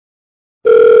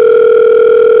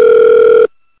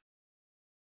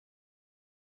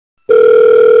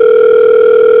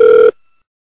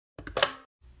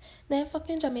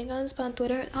fucking Jamaicans on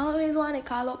Twitter always want to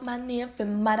call up my name for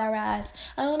mother ass.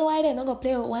 I don't know why they not gonna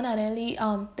play with one of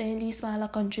the smaller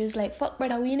countries. Like, fuck,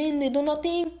 brother, we need they do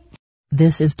nothing.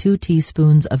 This is 2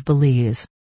 Teaspoons of Belize,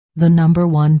 the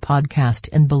 #1 podcast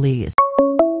in Belize.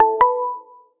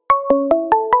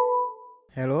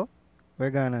 Hello?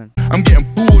 Where going on? I'm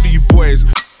getting bored of you boys.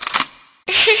 Don't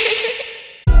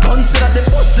say that they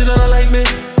bustin' and don't like me.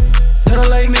 They don't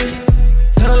like me.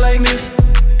 They don't like me.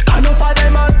 I know for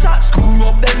them a chat, screw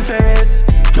up them face.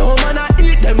 Yo man, I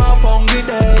eat them off hungry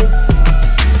days.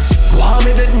 Want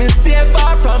me let me stay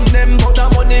far from them, but the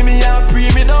money me a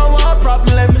pre, me no want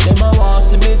problem. Them a want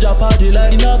see me drop a deal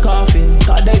in a coffin.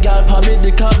 Cause the girl pa me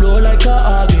the car blow like a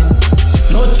organ.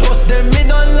 No trust them, me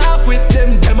don't laugh with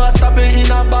them. Them a stab me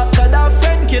in a back, cause that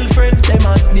friend kill friend. Them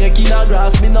a snake in a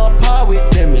grass, me no par with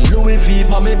them. Louis V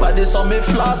pa me body, so me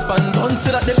floss pan. Don't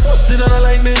say that they bustin' and don't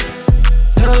like me.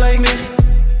 They don't like me.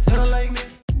 They don't like me.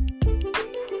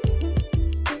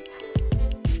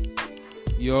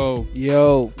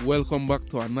 Yo, welcome back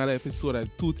to another episode of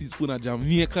 2 Teaspoons of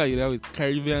Jamaica. You're there with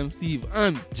Caribbean Steve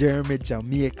and Jeremy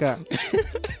Jamaica.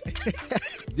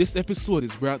 This episode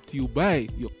is brought to you by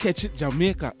your Catch It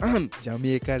Jamaica and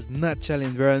Jamaica's natural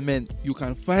environment you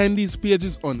can find these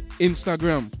pages on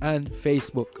Instagram and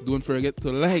Facebook. Don't forget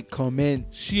to like, Comment,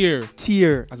 share,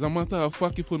 tier. as a matter of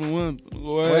fact, if you don't want,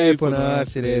 Why you put on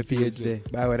see their page there?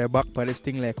 By the way, back for this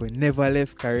thing like we never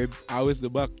left Carib. Always the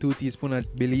back. 2 teaspoons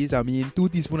of Belize, 2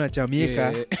 teaspoons of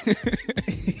Jamaica. Yeah.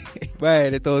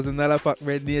 By the $1,000 pack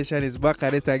bread nation is back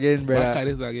at it again, brother. Back at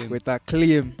it again. With a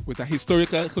claim. With a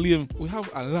historical claim. We have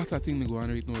a lot of things going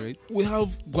on right now, right? We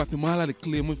have Guatemala the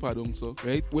claim with for down so,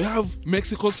 right? We have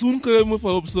Mexico soon claim with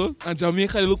for up so, and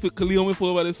Jamaica they look for claim with for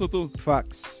over there so too.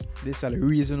 Facts. This is the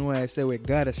reason why I say we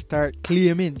gotta start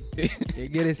claiming. You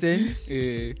get a sense?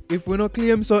 Yeah. If we don't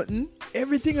claim something,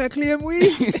 everything I claim we.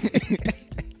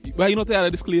 But you not tired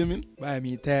of this claiming? But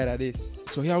I'm tired of this.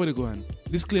 So here we go on.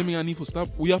 This claiming I need to stop.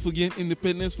 We have to gain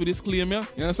independence for this claim, yeah?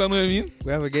 You understand what I mean?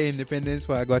 We have to get independence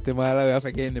for Guatemala, we have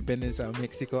to get independence for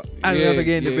Mexico, and we have to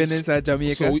get independence for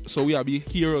Jamaica. So we are be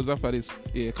heroes after this.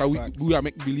 Yeah, cause we are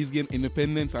make Belize gain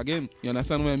independence again. You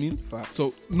understand what I mean? Facts.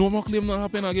 So no more claim not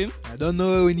happen again? I don't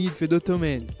know what we need for Dr.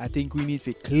 Man. I think we need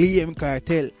to claim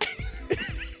cartel.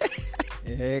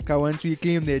 Yeah, cause once we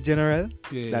claim the general,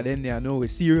 that then they know we're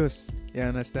serious. You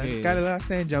understand? Yeah. Cause the last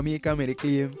time Jamaica made a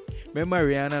claim, remember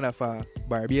Rihanna that for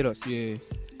Barbados? Yeah.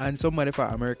 And somebody for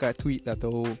America tweet that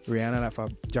Rihanna that for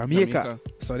Jamaica.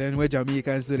 So then when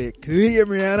Jamaicans do they claim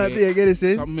Rihanna, they get it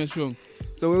said. Something strong.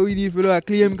 So what we need for do a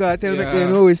claim cartel, make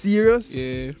them know we're serious.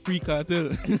 Yeah, free cartel.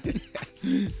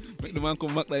 Make the man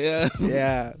come back there.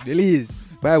 Yeah, Belize.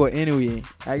 But anyway,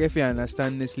 I guess you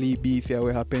understand this little beef here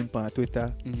will happen on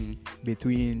Twitter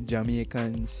between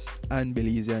Jamaicans and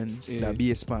Belizeans that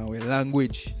based on with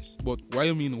language. But why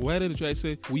you mean? Why did they try to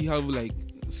say we have like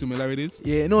similarities?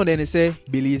 Yeah, no, then they say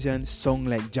Belizeans song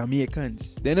like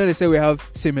Jamaicans. Then they say we have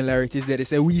similarities. Then they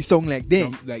say we song like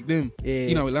them. Like them. Yeah.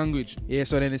 In our language. Yeah,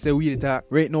 so then they say we talk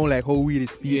right now like how we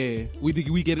speak. Yeah.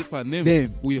 We get it from them.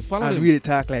 We follow and them. we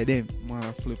talk like them. Man,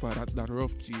 I flip out that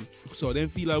rough G. So then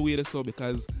feel that way so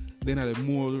because then are the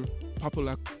more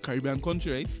popular Caribbean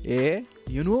country, right? Yeah.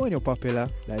 You know when you're popular,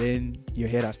 that then your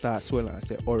head start swelling and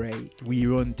say, alright, we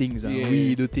run things and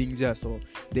we do things here. So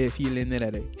they feeling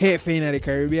that they hey in the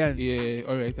Caribbean. Yeah,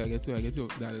 alright, I get you.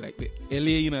 That like the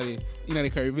LA in the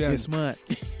Caribbean. You're smart.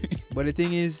 But the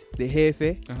thing is, the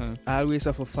Hefe always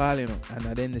suffer fall, you know, and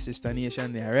then the sister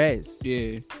nation they rise.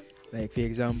 Yeah. Like for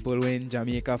example, when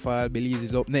Jamaica fall, Belize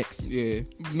is up next. Yeah.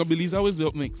 No, Belize always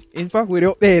up next. In fact, we're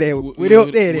up there. We're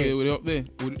up there.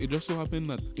 It just so happened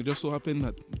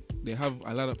that they have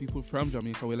a lot of people from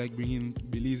Jamaica we like bringing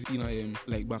Belize in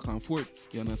like back and forth.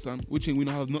 You understand? Which we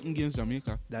don't have nothing against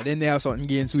Jamaica. That then they have something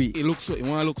against we. It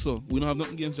wanna look so. We don't have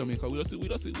nothing against Jamaica. We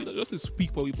just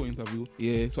speak for we point of view.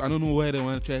 Yeah. So I don't know why they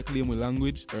want to try to claim with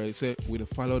language or they say we the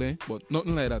follow them, but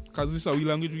nothing like that. Cause this is our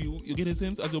language. You get a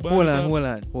sense as your Hold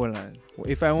on.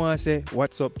 If I want to say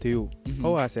what's up to you,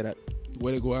 how I say that?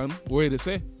 Where they go on? Where they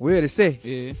say?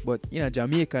 Yeah. But in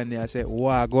Jamaican they say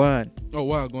wagwan. Oh,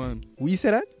 wagwan. We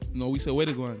say that? No, we say where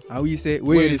they go on. And we say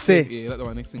where they say. Yeah, that's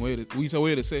our next thing. We say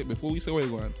where they say before we say where they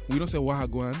go on. We don't say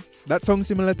wagwan. That sounds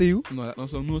similar to you? No, that don't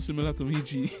sound similar to me,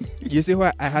 G. You see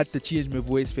why I had to change my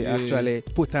voice for actually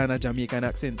put on a Jamaican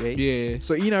accent, right? Yeah.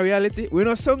 So in reality, we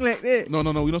don't song like that. No,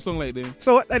 we don't song like them.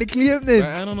 So what are the claim then?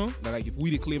 I don't know. Like if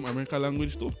we claim American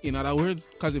language too. In other words,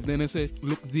 because if then they say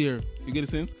look there, you get the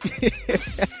sense?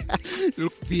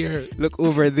 Look there. Look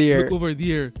over there. Look over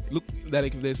there. Look that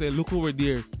like if they say look over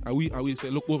there, and we say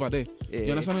look over there.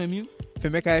 You understand what I mean? If you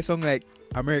make a song like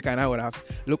American, I would have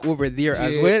look over there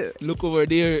as well. Look over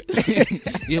there.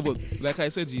 Yeah, but like I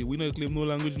said, G, we don't claim no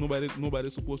language.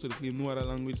 Nobody's supposed to claim no other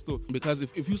language too. Because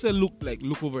if you say look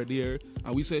over there,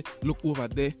 and we say look over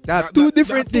there, that's two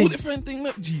different things. Two different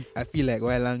things, G. I feel like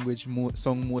why language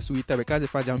song more sweeter because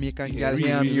if a Jamaican girl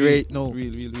hear me right now,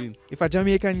 real. If a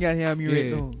Jamaican girl hear me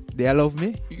right now, they love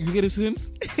me. You get a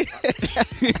sense?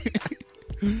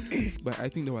 But I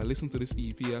think they will listen to this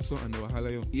EP or so and they will holler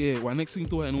you. Yeah, one next thing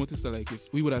too I noticed that like if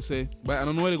we would have said, but I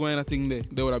don't know where they're going a thing there.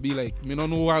 They would have be like, me don't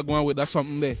know where I'm going with that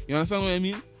something there. You understand what I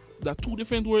mean? That two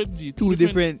different words, G. Two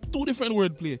different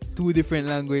wordplay. Two different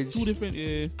language.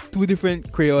 Two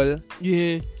different Creole.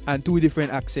 Yeah. And two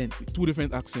different accent.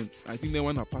 I think they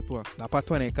want a patois. A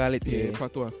patois they call it. Yeah,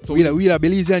 patois. So we are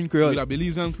Belizean Creole. We are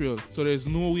Belizean Creole. So there's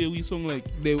no way we song like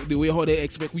the way how they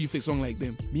expect we fix song like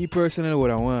them. Me personally what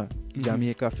I want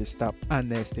Jamaica to stop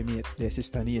underestimate their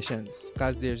sister nations.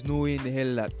 Because there's no way in the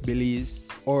hell that Belize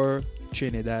or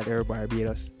Trinidad or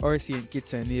Barbados or St.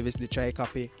 Kitts and Nevis they try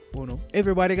copy. Oh no.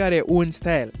 Everybody got their own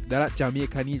style that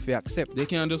Jamaica need to accept. They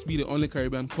can't just be the only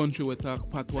Caribbean country with talk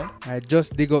patois. I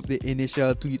just dig up the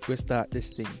initial tweet we start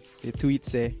this thing. The tweet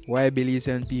say, why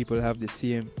Belizean people have the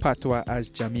same patois as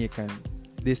Jamaican?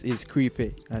 This is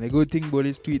creepy. And the good thing about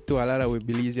this tweet too, a lot of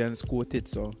Belizeans quote it,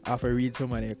 so I have to read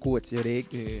some of their quotes, you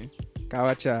dig? Yeah.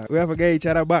 Kawacha, we have to get each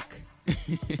other back.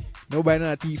 Nobody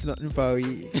not thief nothing for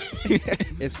we.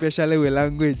 Especially with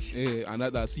language. Yeah, and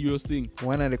that's a serious thing.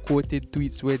 One of the quoted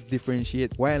tweets which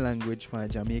differentiate why language from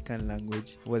Jamaican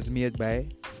language was made by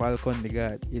Falcon the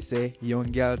God. He say,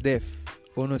 young girl deaf.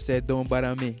 Ono say, don't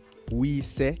bother me. We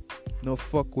say, no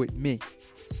fuck with me.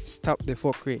 Stop the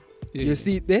fuckery. Yeah. You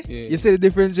see it there? Yeah. You see the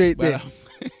difference right there?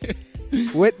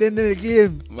 What then they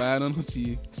claim? But I don't know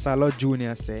she. Salot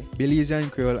Jr. say Belizean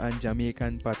Creole and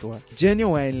Jamaican patois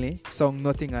genuinely song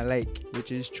nothing alike,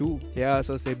 which is true. He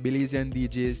also said Belizean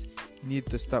DJs need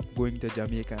to stop going to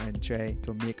Jamaica and try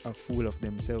to make a fool of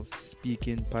themselves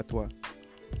speaking patois.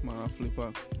 Man,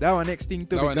 flipper. That one next thing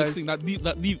too. That one next thing,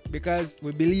 that deep. Because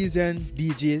with Belizean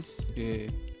DJs, yeah,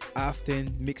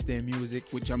 often mix their music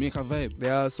with Jamaica vibe. They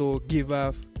also give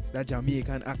off that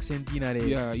Jamaican accent in there.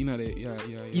 Yeah.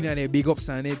 In there big ups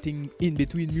and everything in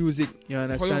between music. You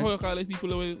understand? How you call it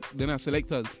people they're not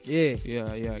selectors? Yeah.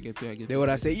 I get you. They would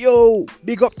have said, yo,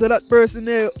 big up to that person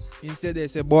there. Instead they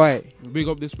say, boy, big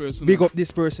up this person. Big up this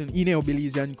person in a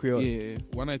Belizean Creole. Yeah.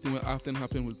 One thing will often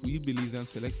happen with we Belizean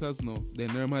selectors now, they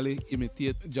normally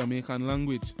imitate Jamaican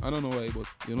language. I don't know why, but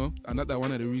you know, and that's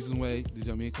one of the reasons why the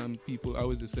Jamaican people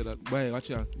always they say that, why watch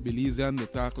out, Belizean they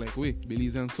talk like we,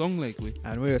 Belizean song like we.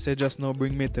 And we say just now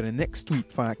bring me to the next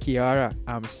tweet from Kiara.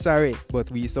 I'm sorry, but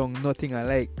we sung nothing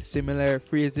alike. Similar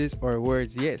phrases or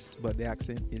words, yes, but the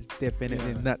accent is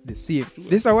definitely not the same. Sure.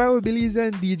 This is why we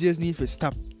Belizean DJs need to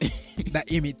stop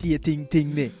that imitating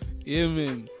thing there. Yeah,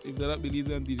 man. If they're not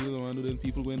Belizean DJs, then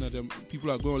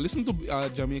people are going to listen to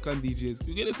Jamaican DJs.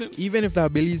 You get the sense? Even if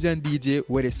that Belizean DJ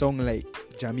with a song like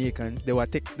Jamaicans, they will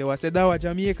say that was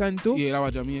Jamaican too. Yeah, that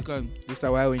was Jamaican. This is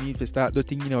why we need to start the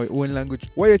thing in our own language.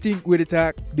 What do you think we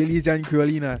talk Belizean Creole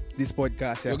in this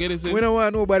podcast? Yeah? You get the sense? We don't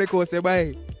want nobody to say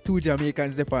bye. 2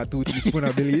 Jamaicans they part 2 teaspoon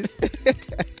of Belize. 2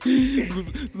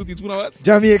 teaspoon of what?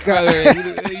 Jamaica.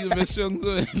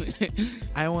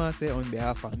 I want to say on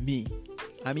behalf of me.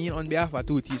 I mean on behalf of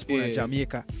 2 teaspoon of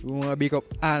Jamaica. We want to big up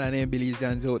all of them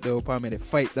Belizeans out there who me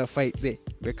fight the fight there.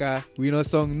 Because we don't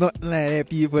song nothing like that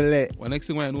people there. Well, next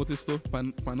thing I noticed though,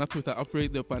 pan Twitter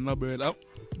operate the Pan Bird app,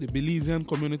 the Belizean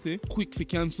community quick to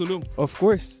cancel you. Of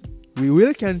course. We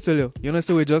will cancel you. You know,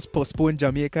 so we just postpone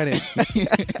Jamaica then.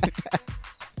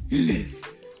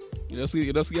 You just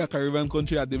get a Caribbean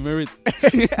country at the merit.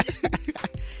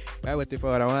 Right, but if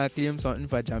I want to claim something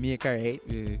for Jamaica, right?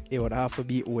 Yeah. It would have to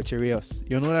be Ocherios.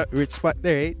 You know that rich spot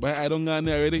there, right? But I don't go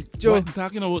there already. Joe, I'm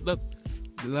talking about that.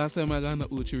 The last time I got to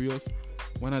Ocherios,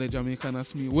 one of the Jamaicans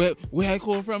asked me, where I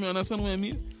come from, you understand what I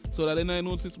mean? So that then I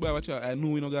noticed, boy, watch out, I know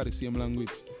we don't got the same language.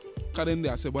 Because then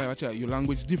I said, boy, watch out, your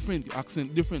language different, your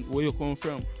accent different, where you come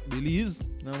from. Belize.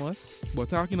 No mas. But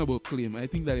talking about claim, I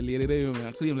think that the lady there,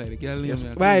 I claim like the girl name. Yes,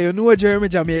 why, you know Jeremy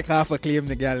Jamaica for claim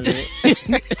the girl there.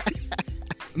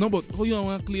 No, but how you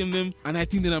want to claim them? And I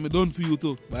think that I'm done for you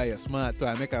too. Why, you're smart too.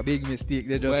 I make a big mistake.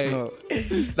 They just know.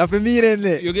 That's for me then.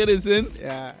 You get the sense?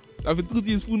 Yeah. That's for 2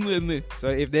 teaspoons then. So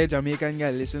if they're Jamaican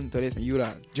girl listen to this, you're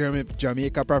a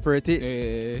Jamaica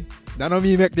property. That don't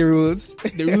mean make the rules.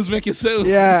 The rules make yourself.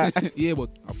 Yeah. Yeah, but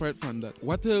apart from that,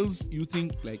 what else you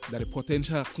think like that a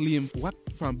potential claim? What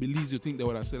from Belize you think they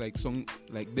would have said like song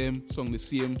like them, song the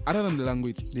same, other than the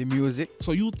language? The music.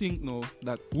 So you think now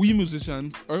that we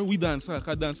musicians or we dancers,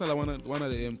 cause dancehall are one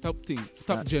of the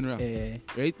top genre,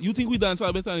 right? You think we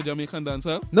dancehall better than the Jamaican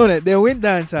dancehall? No, they win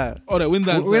dancehall. Oh, they win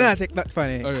dancehall. We not take that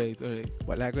funny. All right.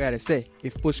 But like we had to say,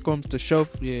 if push comes to shove,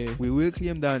 Yeah. we will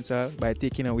claim dancehall by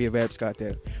taking away Vybz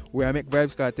Kartel. We will make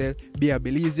Vybz Kartel be a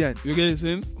Belizean. You get the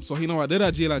sense? So you know what? They're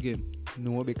at jail again.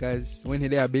 No, because when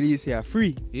they are Belize, they are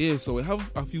free. Yeah, so we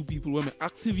have a few people who are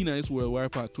active in this world war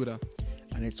part Twitter.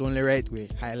 And it's only right we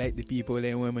highlight the people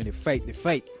then when they fight the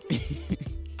fight.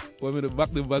 When they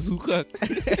back the bazooka.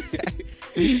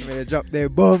 When they drop their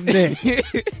bomb there.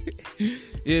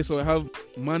 Yeah, so we have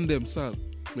Mandem Sal.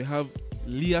 We have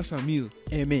Leah Samil.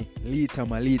 Amy, Lita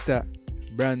Malita,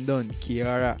 Brandon,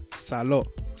 Kiara, Salo.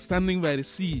 Standing by the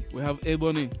Sea. We have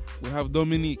Ebony. We have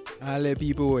Dominique. All the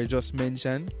people who I just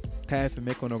mentioned, time for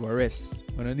make on go rest.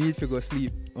 On no need to go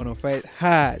sleep. On no fight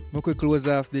hard. We could close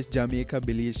off this Jamaica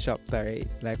Belize chapter, right?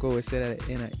 Like what we said at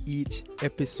the end of each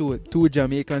episode. 2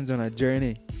 Jamaicans on a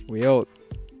journey. We out.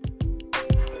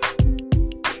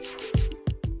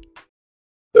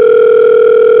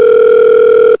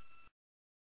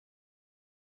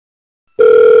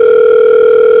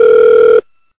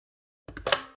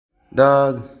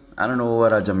 Dog, I don't know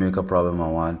what a Jamaica problem I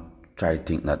want. Try to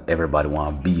think that everybody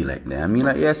want to be like them. I mean,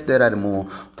 like, yes, they're the more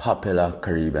popular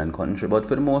Caribbean country, but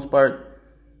for the most part,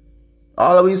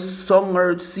 always song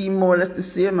or seem more or less the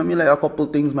same. I mean, like, a couple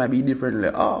things might be differently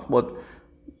off, but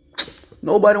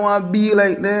nobody want to be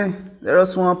like them. They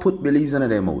just want to put Belize in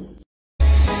their mouth.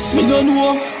 Me don't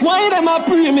know why them a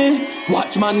pre me.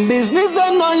 Watch man business,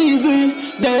 them not easy.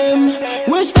 Them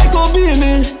wish they could be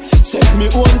me. Set me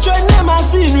own trend, them a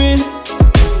seen me.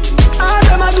 All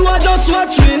them a do a just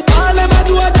watch me. All them a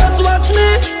do a just watch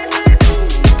me.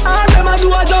 All them a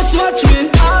do a just watch me.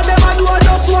 All them a do a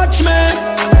just watch me.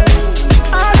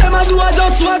 All them a do a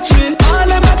just watch me. All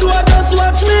them a do a just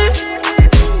watch me.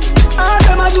 All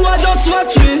them a do a just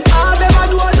watch me.